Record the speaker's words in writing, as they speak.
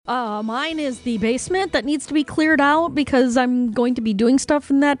Mine is the basement that needs to be cleared out because I'm going to be doing stuff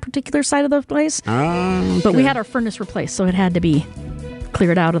in that particular side of the place. Okay. But we had our furnace replaced, so it had to be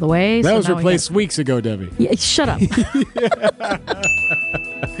cleared out of the way. That was replaced weeks ago, Debbie. Yeah, shut up.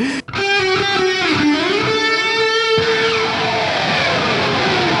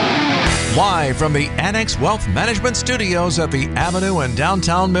 Live from the Annex Wealth Management Studios at the Avenue in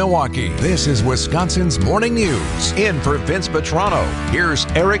downtown Milwaukee, this is Wisconsin's Morning News. In for Vince Petrano, here's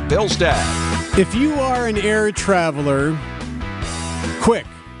Eric Bilstad. If you are an air traveler, quick,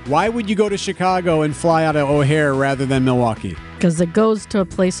 why would you go to Chicago and fly out of O'Hare rather than Milwaukee? Because it goes to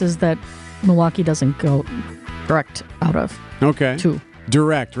places that Milwaukee doesn't go direct out of. Okay. To.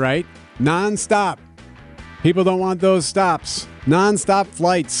 Direct, right? Non-stop. People don't want those stops. Non-stop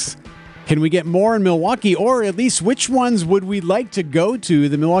flights. Can we get more in Milwaukee, or at least which ones would we like to go to?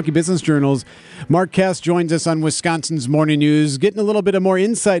 The Milwaukee Business Journal's Mark Cass joins us on Wisconsin's Morning News, getting a little bit of more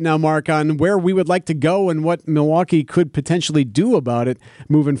insight now, Mark, on where we would like to go and what Milwaukee could potentially do about it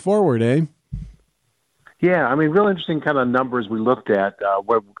moving forward, eh? Yeah, I mean, real interesting kind of numbers we looked at.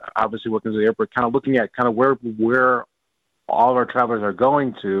 Where obviously working at the airport, kind of looking at kind of where all of our travelers are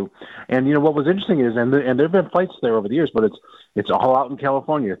going to. And, you know, what was interesting is, and there have been flights there over the years, but it's all out in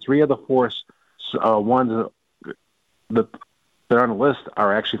California. 3 of the 4 ones that are on the list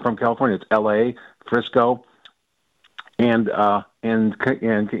are actually from California. It's L.A., Frisco, and right in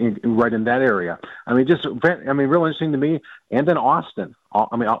that area. I mean, real interesting to me. And then Austin.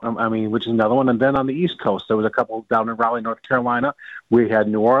 I mean, which is another one. And then on the East Coast, there was a couple down in Raleigh, North Carolina. We had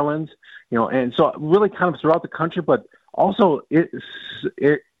New Orleans. You know, and so really kind of throughout the country, but also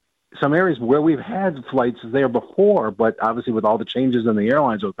some areas where we've had flights there before, but obviously with all the changes in the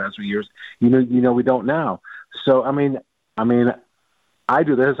airlines over the past few years, you know, we don't now. So, I mean, I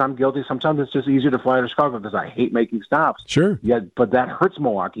do this. I'm guilty. Sometimes it's just easier to fly to Chicago because I hate making stops. Sure. Yeah, but that hurts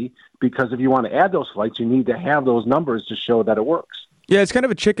Milwaukee because if you want to add those flights, you need to have those numbers to show that it works. Yeah, it's kind of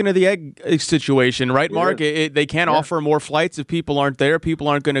a chicken or the egg situation, right, Mark? They can't offer more flights if people aren't there. People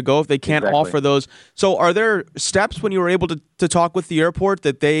aren't going to go if they can't offer those. So are there steps when you were able to talk with the airport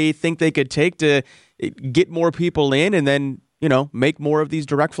that they think they could take to get more people in and then, you know, make more of these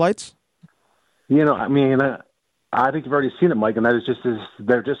direct flights? You know, I mean, I think you've already seen it, Mike, and that is just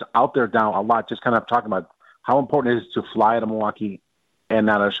they're just out there now a lot, just kind of talking about how important it is to fly out of Milwaukee and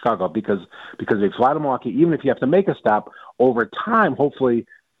not out of Chicago because if you fly to Milwaukee, even if you have to make a stop, over time, hopefully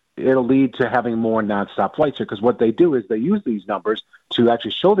it'll lead to having more nonstop flights here because what they do is they use these numbers to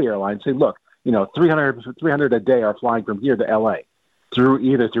actually show the airline, say, look, you know, 300 a day are flying from here to L.A. through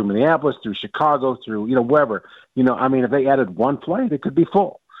Minneapolis, through Chicago, through, you know, wherever. You know, I mean, if they added one flight, it could be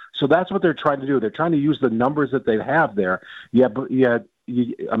full. So that's what they're trying to do. They're trying to use the numbers that they have there. If you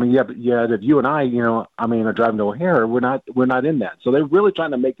and I, you know, I mean, are driving to O'Hare, we're not in that. So they're really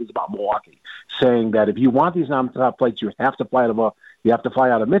trying to make this about Milwaukee, saying that if you want these nonstop flights, you have to fly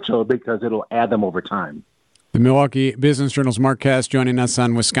out of Mitchell because it'll add them over time. The Milwaukee Business Journal's Mark Cass joining us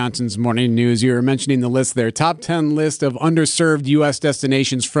on Wisconsin's Morning News. You were mentioning the list there. Top 10 list of underserved U.S.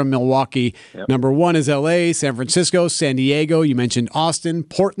 destinations from Milwaukee. Yep. Number 1 is L.A., San Francisco, San Diego. You mentioned Austin.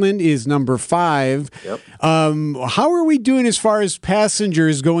 Portland is number 5. Yep. How are we doing as far as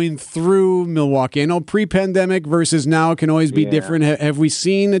passengers going through Milwaukee? I know pre-pandemic versus now can always be different. Have we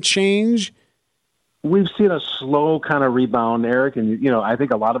seen a change? We've seen a slow kind of rebound, Eric, and, you know, I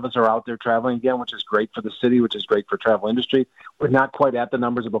think a lot of us are out there traveling again, which is great for the city, which is great for travel industry. We're not quite at the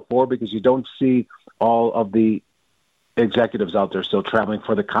numbers of before because you don't see all of the executives out there still traveling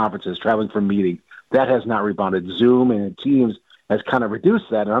for the conferences, traveling for meetings. That has not rebounded. Zoom and Teams has kind of reduced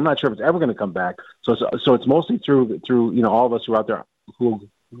that, and I'm not sure if it's ever going to come back. So it's mostly through you know, all of us who are out there who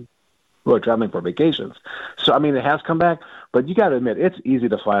are traveling for vacations. So, I mean, it has come back, but you got to admit, it's easy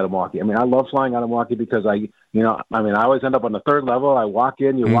to fly out of Milwaukee. I mean, I love flying out of Milwaukee because I always end up on the 3rd level. I walk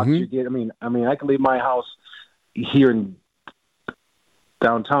in, walk to your gate. I mean, I can leave my house here in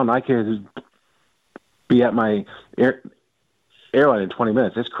downtown. I can be at my airline in 20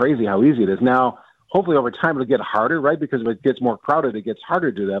 minutes. It's crazy how easy it is. Now, hopefully over time it'll get harder, right? Because if it gets more crowded, it gets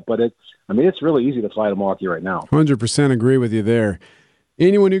harder to do that. But it's really easy to fly to Milwaukee right now. 100% agree with you there.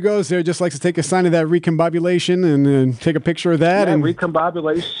 Anyone who goes there just likes to take a sign of that recombobulation and take a picture of that. Yeah, and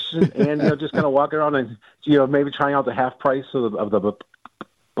recombobulation, and just kind of walk around and maybe trying out the half price of the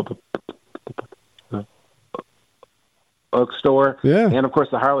bookstore. Yeah, and of course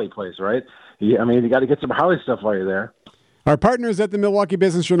the Harley place, right? Yeah, I mean, you got to get some Harley stuff while you're there. Our partners at the Milwaukee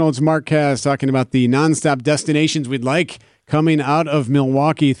Business Journal, it's Mark Cass talking about the nonstop destinations we'd like coming out of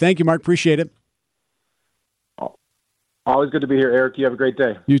Milwaukee. Thank you, Mark. Appreciate it. Always good to be here, Eric. You have a great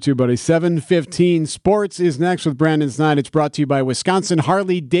day. You too, buddy. 7:15 Sports is next with Brandon Snide. It's brought to you by Wisconsin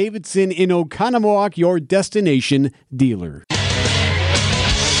Harley-Davidson in Oconomowoc, your destination dealer.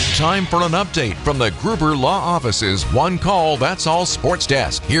 Time for an update from the Gruber Law Office's One Call, That's All Sports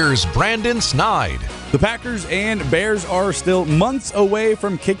Desk. Here's Brandon Snide. The Packers and Bears are still months away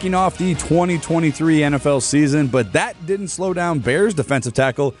from kicking off the 2023 NFL season, but that didn't slow down Bears defensive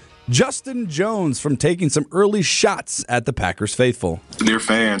tackle Justin Jones from taking some early shots at the Packers faithful. Their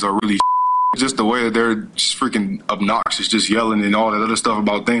fans are really just the way that they're just freaking obnoxious, just yelling and all that other stuff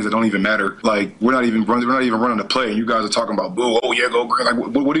about things that don't even matter. Like, we're not even running the play, and you guys are talking about, boo, oh yeah, go green. Like,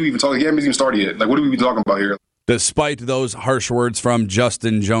 what are we even talking? He hasn't even started yet. Like, what are we even talking about here? Despite those harsh words from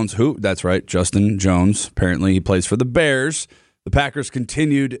Justin Jones, that's right, Justin Jones. Apparently he plays for the Bears. The Packers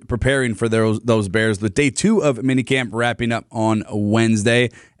continued preparing for those Bears with day 2 of minicamp wrapping up on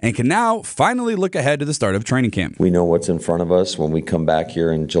Wednesday and can now finally look ahead to the start of training camp. We know what's in front of us when we come back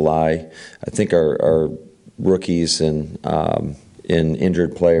here in July. I think our rookies and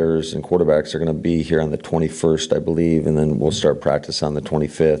injured players and quarterbacks are going to be here on the 21st, I believe, and then we'll start practice on the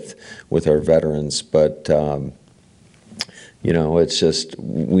 25th with our veterans. But, it's just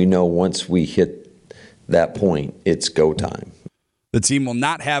we know once we hit that point, it's go time. The team will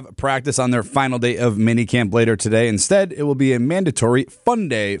not have practice on their final day of minicamp later today. Instead, it will be a mandatory fun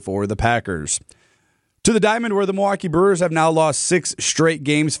day for the Packers. To the Diamond, where the Milwaukee Brewers have now lost 6 straight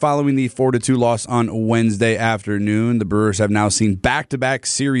games following the 4-2 loss on Wednesday afternoon. The Brewers have now seen back-to-back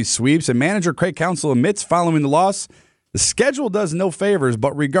series sweeps, and manager Craig Counsell admits following the loss, the schedule does no favors,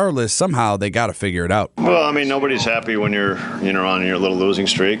 but regardless, somehow they got to figure it out. Well, I mean, nobody's happy when you're on your little losing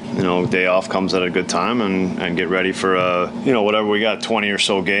streak. Day off comes at a good time and get ready for whatever. We got 20 or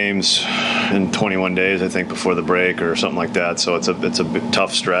so games in 21 days, I think, before the break or something like that. So it's a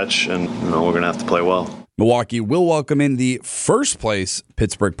tough stretch, and we're going to have to play well. Milwaukee will welcome in the first-place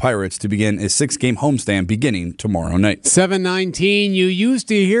Pittsburgh Pirates to begin a 6-game homestand beginning tomorrow night. 7:19, you used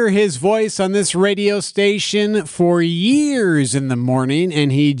to hear his voice on this radio station for years in the morning,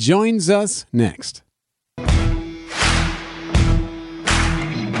 and he joins us next.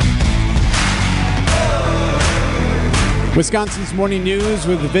 Wisconsin's Morning News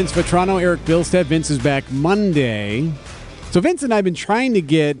with Vince Vetrano, Eric Bilstead. Vince is back Monday. So Vince and I have been trying to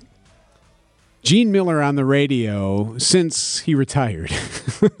get Gene Miller on the radio since he retired.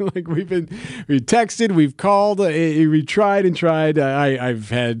 Like we texted, we've called, we tried and tried. I've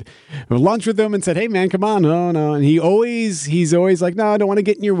had lunch with him and said, "Hey man, come on, no," and he's always like, "No, I don't want to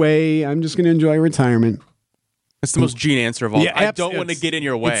get in your way. I'm just going to enjoy retirement." That's the most Gene answer of all. Yeah, I don't want to get in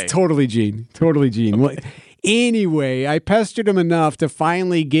your way. It's totally Gene. Well, anyway, I pestered him enough to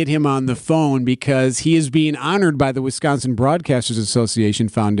finally get him on the phone because he is being honored by the Wisconsin Broadcasters Association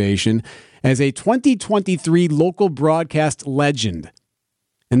Foundation as a 2023 local broadcast legend.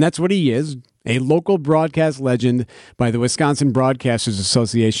 And that's what he is, a local broadcast legend by the Wisconsin Broadcasters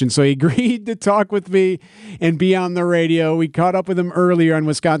Association. So he agreed to talk with me and be on the radio. We caught up with him earlier on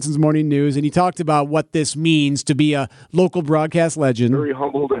Wisconsin's Morning News, and he talked about what this means to be a local broadcast legend. Very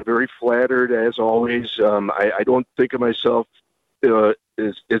humbled and very flattered, as always. I don't think of myself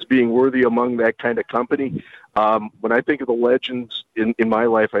as being worthy among that kind of company. When I think of the legends in my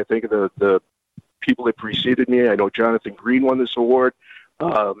life, I think of the people that preceded me. I know Jonathan Green won this award,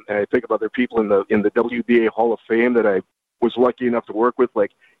 and I think of other people in the WBA Hall of Fame that I was lucky enough to work with,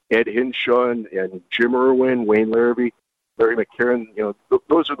 like Ed Hinshaw and Jim Irwin, Wayne Larrabee, Larry McCarron.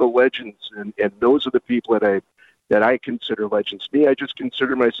 Those are the legends, and those are the people that I consider legends. Me, I just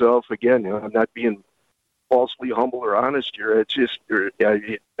consider myself, again, I'm not being falsely humble or honest here. It's just,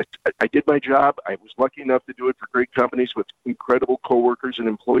 I did my job. I was lucky enough to do it for great companies with incredible coworkers and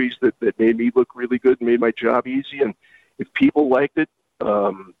employees that made me look really good and made my job easy. And if people liked it,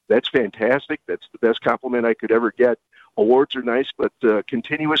 that's fantastic. That's the best compliment I could ever get. Awards are nice, but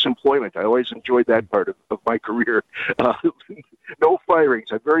continuous employment, I always enjoyed that part of my career. No firings.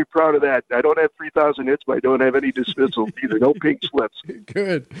 I'm very proud of that. I don't have 3,000 hits, but I don't have any dismissals either. No pink slips.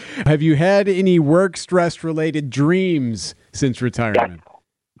 Good. Have you had any work stress-related dreams since retirement? Yeah,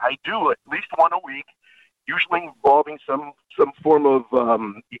 I do, at least one a week, usually involving some form of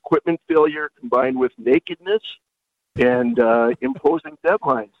equipment failure combined with nakedness and imposing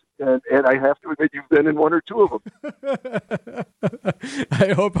deadlines. And I have to admit, you've been in one or two of them.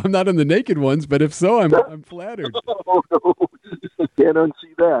 I hope I'm not in the naked ones, but if so, I'm flattered. Oh, no. Can't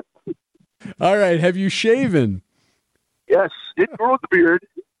unsee that. All right. Have you shaven? Yes. Did grow the beard.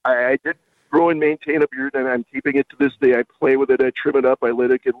 I did grow and maintain a beard, and I'm keeping it to this day. I play with it. I trim it up. I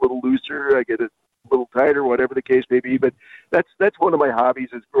let it get a little looser. I get it little tighter, whatever the case may be. But that's one of my hobbies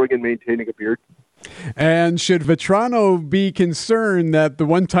is growing and maintaining a beard. And should Vetrano be concerned that the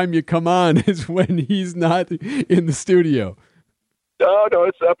one time you come on is when he's not in the studio? No,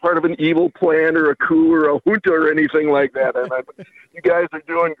 it's not part of an evil plan or a coup or a junta or anything like that. And you guys are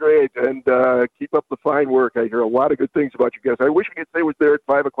doing great, and keep up the fine work. I hear a lot of good things about you guys. I wish we could say I was there at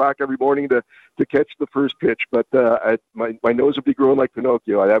 5 o'clock every morning to catch the first pitch, but my nose would be growing like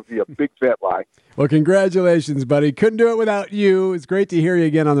Pinocchio. That would be a big fat lie. Well, congratulations, buddy. Couldn't do it without you. It's great to hear you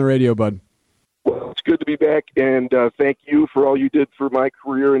again on the radio, bud. Well, it's good to be back, and thank you for all you did for my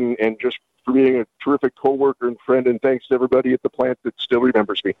career and just for being a terrific coworker and friend, and thanks to everybody at the plant that still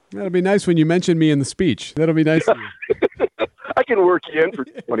remembers me. That'll be nice when you mention me in the speech. That'll be nice. I can work you in for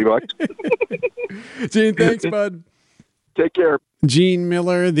 $20. Gene, thanks, bud. Take care. Gene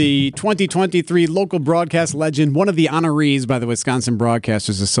Miller, the 2023 local broadcast legend, one of the honorees by the Wisconsin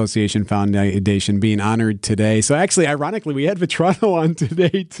Broadcasters Association Foundation, being honored today. So actually, ironically, we had Vetrano on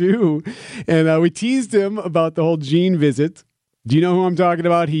today, too, and we teased him about the whole Gene visit. Do you know who I'm talking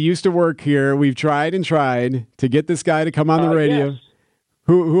about? He used to work here. We've tried and tried to get this guy to come on the radio. Yes.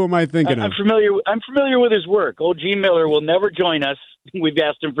 Who am I thinking of? I'm familiar with his work. Old Gene Miller will never join us. We've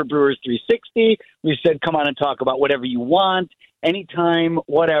asked him for Brewers 360. We said, come on and talk about whatever you want, anytime,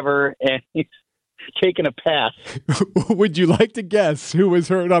 whatever, and he's taken a pass. Would you like to guess who was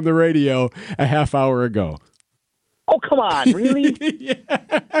heard on the radio a half hour ago? Oh, come on, really? Yeah.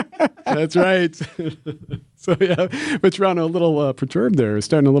 That's right. So, yeah, Vetrano a little perturbed there,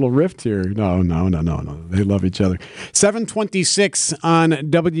 starting a little rift here. No. They love each other. 7:26 on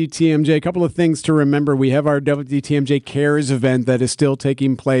WTMJ. A couple of things to remember. We have our WTMJ Cares event that is still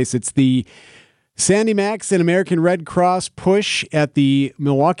taking place. It's the Sandy Max and American Red Cross push at the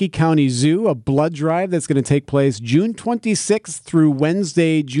Milwaukee County Zoo, a blood drive that's going to take place June 26th through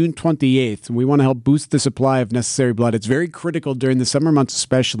Wednesday, June 28th. We want to help boost the supply of necessary blood. It's very critical during the summer months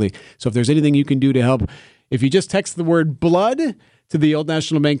especially. So if there's anything you can do to help, if you just text the word blood to the Old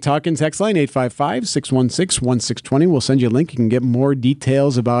National Bank talk-in text line, 855-616-1620. We'll send you a link. You can get more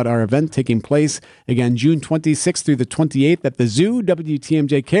details about our event taking place, again, June 26th through the 28th at the Zoo.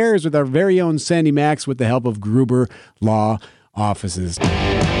 WTMJ Cares with our very own Sandy Max with the help of Gruber Law Offices.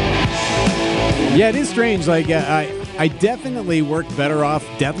 Yeah, it is strange. Like, I definitely work better off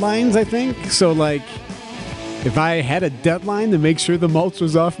deadlines, I think. So, like, if I had a deadline to make sure the mulch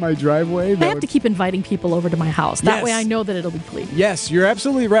was off my driveway... I have to keep inviting people over to my house. That Yes. way I know that it'll be clean. Yes, you're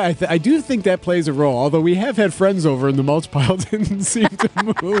absolutely right. I do think that plays a role, although we have had friends over and the mulch pile didn't seem to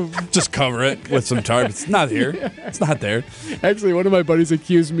move. Just cover it with some tarp. It's not here. Yeah. It's not there. Actually, one of my buddies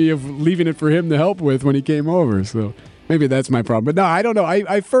accused me of leaving it for him to help with when he came over, so maybe that's my problem. But no, I don't know.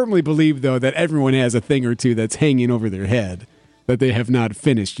 I firmly believe, though, that everyone has a thing or two that's hanging over their head that they have not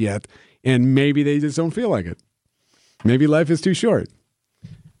finished yet, and maybe they just don't feel like it. Maybe life is too short.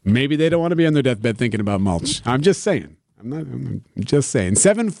 Maybe they don't want to be on their deathbed thinking about mulch. I'm just saying. I'm just saying.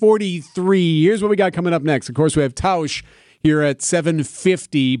 7:43. Here's what we got coming up next. Of course, we have Tausch here at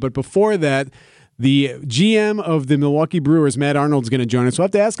 7:50. But before that, the GM of the Milwaukee Brewers, Matt Arnold, is going to join us. We'll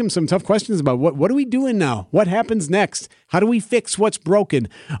have to ask him some tough questions about what are we doing now? What happens next? How do we fix what's broken?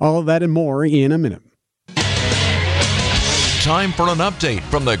 All of that and more in a minute. Time for an update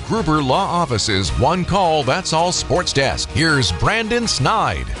from the Gruber Law Office's One Call, That's All Sports Desk. Here's Brandon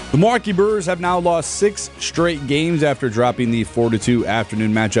Snide. The Milwaukee Brewers have now lost 6 straight games after dropping the 4-2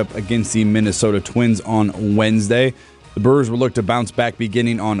 afternoon matchup against the Minnesota Twins on Wednesday. The Brewers will look to bounce back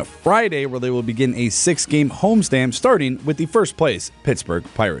beginning on Friday, where they will begin a 6-game homestand starting with the first place Pittsburgh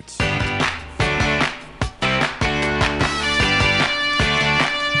Pirates.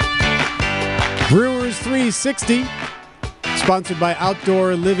 Brewers 360. Sponsored by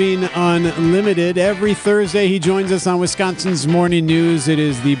Outdoor Living Unlimited. Every Thursday, he joins us on Wisconsin's Morning News. It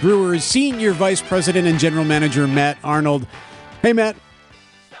is the Brewers' Senior Vice President and General Manager, Matt Arnold. Hey, Matt.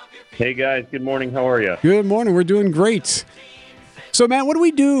 Hey, guys. Good morning. How are you? Good morning. We're doing great. So, Matt, what do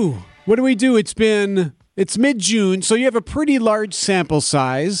we do? It's mid-June, so you have a pretty large sample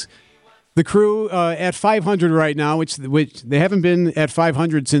size. The crew at 500 right now, which they haven't been at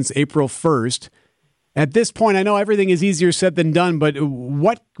 500 since April 1st. At this point, I know everything is easier said than done, but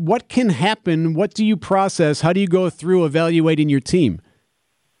what can happen? What do you process? How do you go through evaluating your team?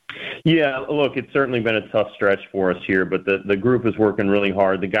 Yeah, look, it's certainly been a tough stretch for us here, but the group is working really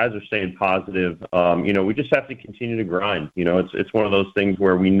hard. The guys are staying positive. We just have to continue to grind. It's one of those things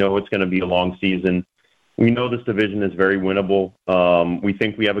where we know it's going to be a long season. We know this division is very winnable. We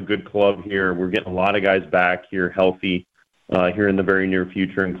think we have a good club here. We're getting a lot of guys back here healthy. Here in the very near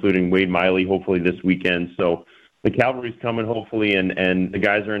future, including Wade Miley, hopefully this weekend. So the cavalry's coming, hopefully, and the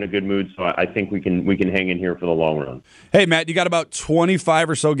guys are in a good mood. So I think we can hang in here for the long run. Hey, Matt, you got about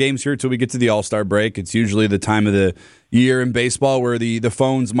 25 or so games here till we get to the All-Star break. It's usually the time of the year in baseball where the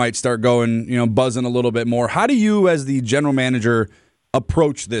phones might start going, buzzing a little bit more. How do you, as the general manager,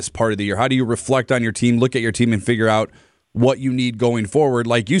 approach this part of the year? How do you reflect on your team, look at your team, and figure out what you need going forward,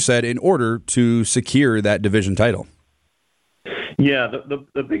 like you said, in order to secure that division title? Yeah,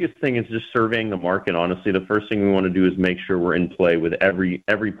 the biggest thing is just surveying the market. Honestly, the first thing we want to do is make sure we're in play with every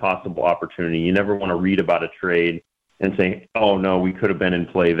possible opportunity. You never want to read about a trade and say, "Oh no, we could have been in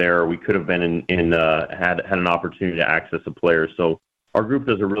play there, or we could have been had an opportunity to access a player." So our group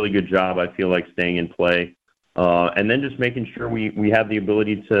does a really good job, I feel like, staying in play, and then just making sure we have the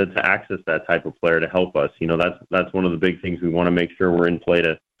ability to access that type of player to help us. That's one of the big things. We want to make sure we're in play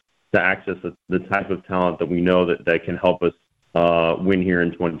to access the type of talent that we know that can help us win here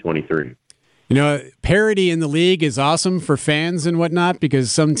in 2023. Parity in the league is awesome for fans and whatnot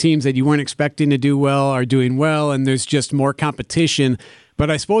because some teams that you weren't expecting to do well are doing well, and there's just more competition. But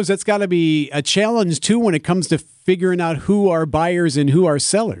I suppose that's got to be a challenge, too, when it comes to figuring out who are buyers and who are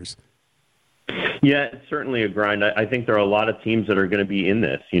sellers. Yeah, it's certainly a grind. I think there are a lot of teams that are going to be in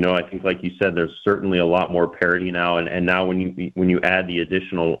this. I think, like you said, there's certainly a lot more parity now. And now when you add the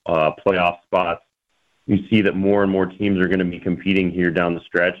additional playoff spots, you see that more and more teams are going to be competing here down the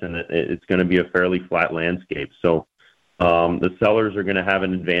stretch, and it's going to be a fairly flat landscape. So the sellers are going to have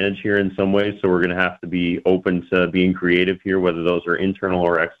an advantage here in some ways, so we're going to have to be open to being creative here, whether those are internal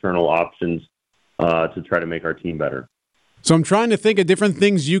or external options to try to make our team better. So I'm trying to think of different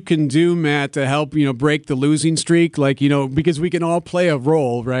things you can do, Matt, to help, break the losing streak. Like, because we can all play a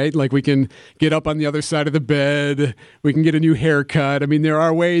role, right? Like we can get up on the other side of the bed. We can get a new haircut. I mean, there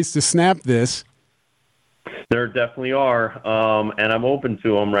are ways to snap this. There definitely are, and I'm open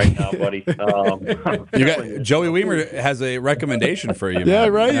to them right now, buddy. Joey Weimer has a recommendation for you, man. Yeah,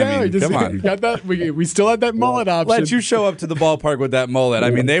 right. I mean, come on, got that. We still have that mullet option. Let you show up to the ballpark with that mullet. I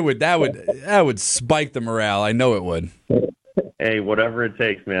mean, that would spike the morale. I know it would. Hey, whatever it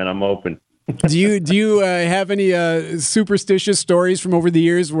takes, man. I'm open. Do you have any superstitious stories from over the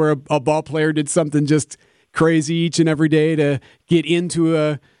years where a ball player did something just crazy each and every day to get into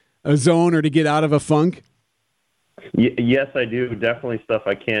a zone or to get out of a funk? Yes, I do. Definitely stuff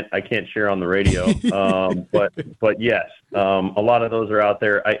I can't share on the radio. But yes, a lot of those are out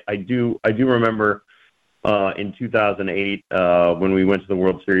there. I do remember in 2008 when we went to the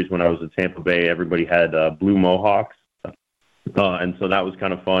World Series when I was at Tampa Bay. Everybody had blue mohawks, and so that was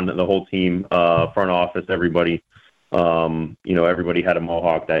kind of fun. The whole team, front office, everybody. Everybody had a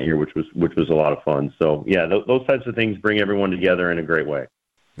mohawk that year, which was a lot of fun. So yeah, those types of things bring everyone together in a great way.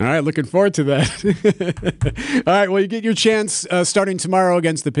 All right, looking forward to that. All right, well, you get your chance starting tomorrow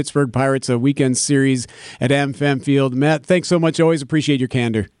against the Pittsburgh Pirates, a weekend series at AmFam Field. Matt, thanks so much. Always appreciate your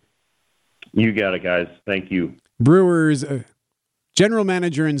candor. You got it, guys. Thank you. Brewers General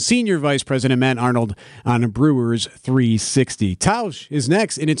Manager and Senior Vice President Matt Arnold on Brewers 360. Tausch is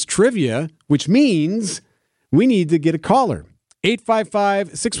next, and it's trivia, which means we need to get a caller.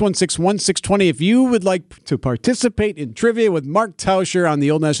 855-616-1620. If you would like to participate in trivia with Mark Tauscher on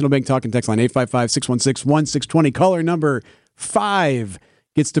the Old National Bank talk and text line, 855-616-1620. Caller number 5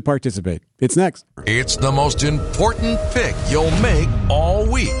 gets to participate. It's next. It's the most important pick you'll make all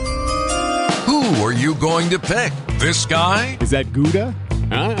week. Who are you going to pick? This guy? Is that Gouda?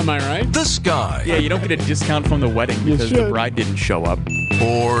 Am I right? This guy? Yeah, you don't get a discount from the wedding because the bride didn't show up.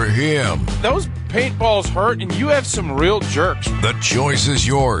 Or him? Those paintballs hurt, and you have some real jerks. The choice is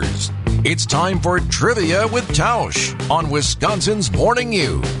yours. It's time for Trivia with Tausch on Wisconsin's Morning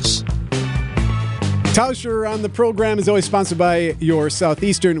News. Tauscher on the program is always sponsored by your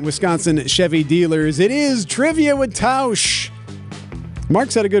Southeastern Wisconsin Chevy dealers. It is Trivia with Tausch.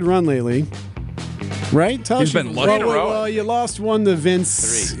 Mark's had a good run lately. Right, Tausch? He's been lucky. Well, you lost one to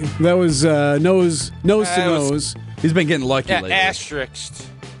Vince. 3. That was nose to nose. He's been getting lucky lately. Asterisked.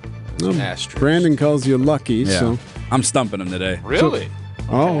 Asterisk. Brandon calls you lucky, yeah. So I'm stumping him today. Really?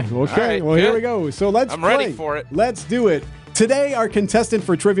 Okay. Right, well, here we go. So let's I'm play. ready for it. Let's do it. Today, our contestant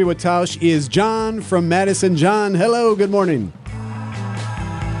for Trivia with Tausch is John from Madison. John, hello. Good morning.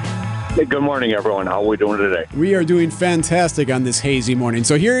 Hey, good morning, everyone. How are we doing today? We are doing fantastic on this hazy morning.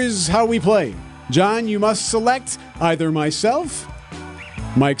 So here's how we play. John, you must select either myself,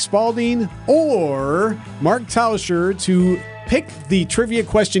 Mike Spalding, or Mark Tauscher to pick the trivia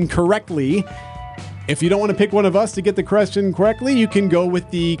question correctly. If you don't want to pick one of us to get the question correctly, you can go with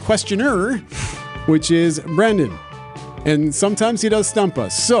the questioner, which is Brandon. And sometimes he does stump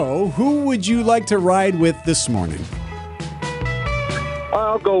us. So, who would you like to ride with this morning?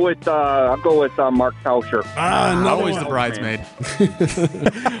 I'll go with Mark Tauscher. Always the bridesmaid.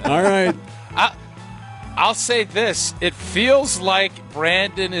 All right. I'll say this. It feels like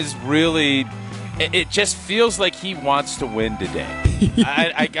Brandon is really... It just feels like he wants to win today.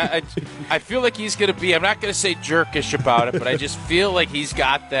 I feel like he's going to be... I'm not going to say jerkish about it, but I just feel like he's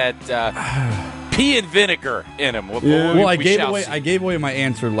got that pea and vinegar in him. I gave away my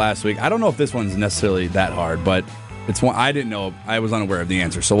answer last week. I don't know if this one's necessarily that hard, but it's one I didn't know. I was unaware of the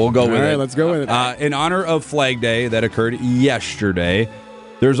answer, so we'll go with it. All right, let's go with it. In honor of Flag Day that occurred yesterday,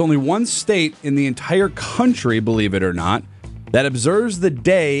 there's only one state in the entire country, believe it or not, that observes the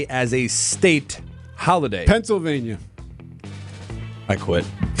day as a state holiday. Pennsylvania. I quit.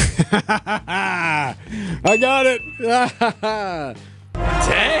 I got it. Dang.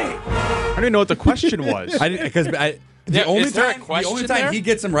 I don't even know what the question was. The only time he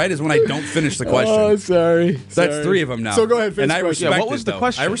gets them right is when I don't finish the question. Oh, sorry. That's three of them now. So go ahead, finish and I respect what was it, the though.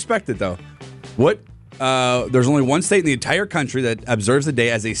 question? I respect it, though. What? There's only one state in the entire country that observes the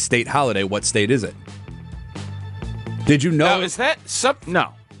day as a state holiday. What state is it? Did you know? Now, is that something?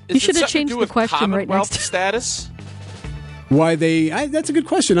 No. You should have changed the question right next to status. Why that's a good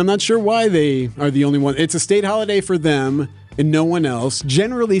question. I'm not sure why they are the only one. It's a state holiday for them and no one else.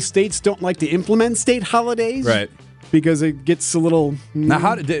 Generally, states don't like to implement state holidays. Right. Because it gets a little...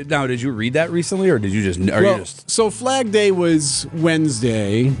 Now, did you read that recently, or did you just... So Flag Day was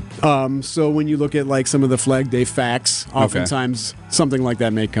Wednesday. So when you look at like some of the Flag Day facts, oftentimes something like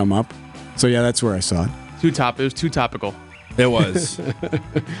that may come up. So yeah, that's where I saw it. It was too topical. It was.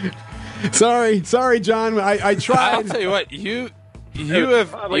 Sorry, John. I tried. I'll tell you what, you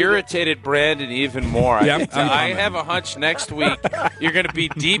have irritated Brandon even more. I have a hunch next week you're going to be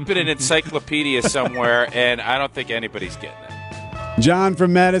deep in an encyclopedia somewhere, and I don't think anybody's getting it. John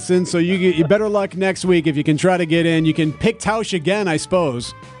from Madison, so you better luck next week if you can try to get in. You can pick Tausch again, I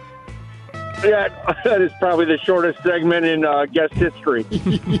suppose. Yeah, that is probably the shortest segment in guest history.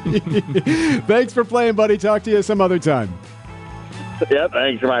 Thanks for playing, buddy. Talk to you some other time. Yeah,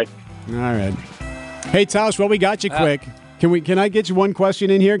 thanks, Mike. All right. Hey, Tausch, well, we got you quick. Can I get you one question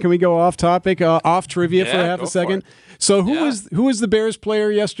in here? Can we go off topic, off trivia for half a second? So who was the Bears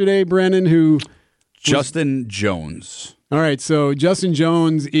player yesterday, Brandon? Justin Jones. All right, so Justin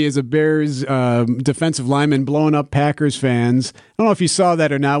Jones is a Bears defensive lineman blowing up Packers fans. I don't know if you saw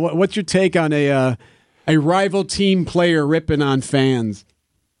that or not. What's your take on a rival team player ripping on fans?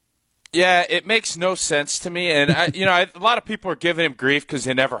 Yeah, it makes no sense to me, and a lot of people are giving him grief because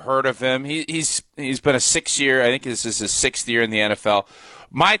they never heard of him. He's been a 6-year. I think this is his 6th year in the NFL.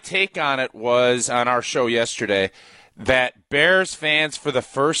 My take on it was on our show yesterday that Bears fans, for the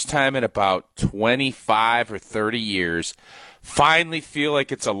first time in about 25 or 30 years, finally feel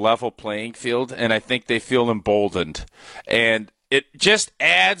like it's a level playing field, and I think they feel emboldened. And it just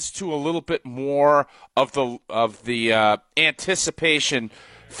adds to a little bit more of the anticipation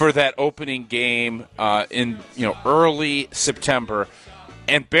for that opening game in early September.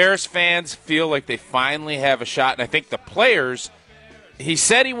 And Bears fans feel like they finally have a shot. And I think the players, he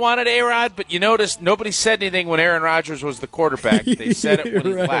said he wanted A-Rod, but you notice nobody said anything when Aaron Rodgers was the quarterback. They said it when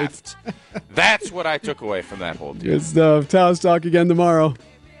he left. That's what I took away from that whole deal. Good stuff. Tausch, talk again tomorrow.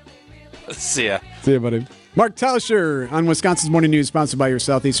 See ya. See ya, buddy. Mark Tauscher on Wisconsin's Morning News, sponsored by your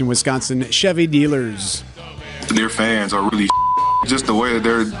Southeastern Wisconsin Chevy dealers. Their fans are really just the way that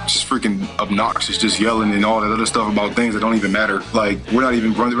they're just freaking obnoxious, just yelling and all that other stuff about things that don't even matter. Like we're not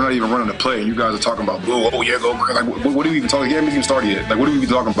even running the play, and you guys are talking about, oh yeah, go. Like what are we even talking? You haven't even started yet. Like what are we even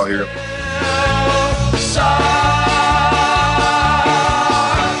talking about here?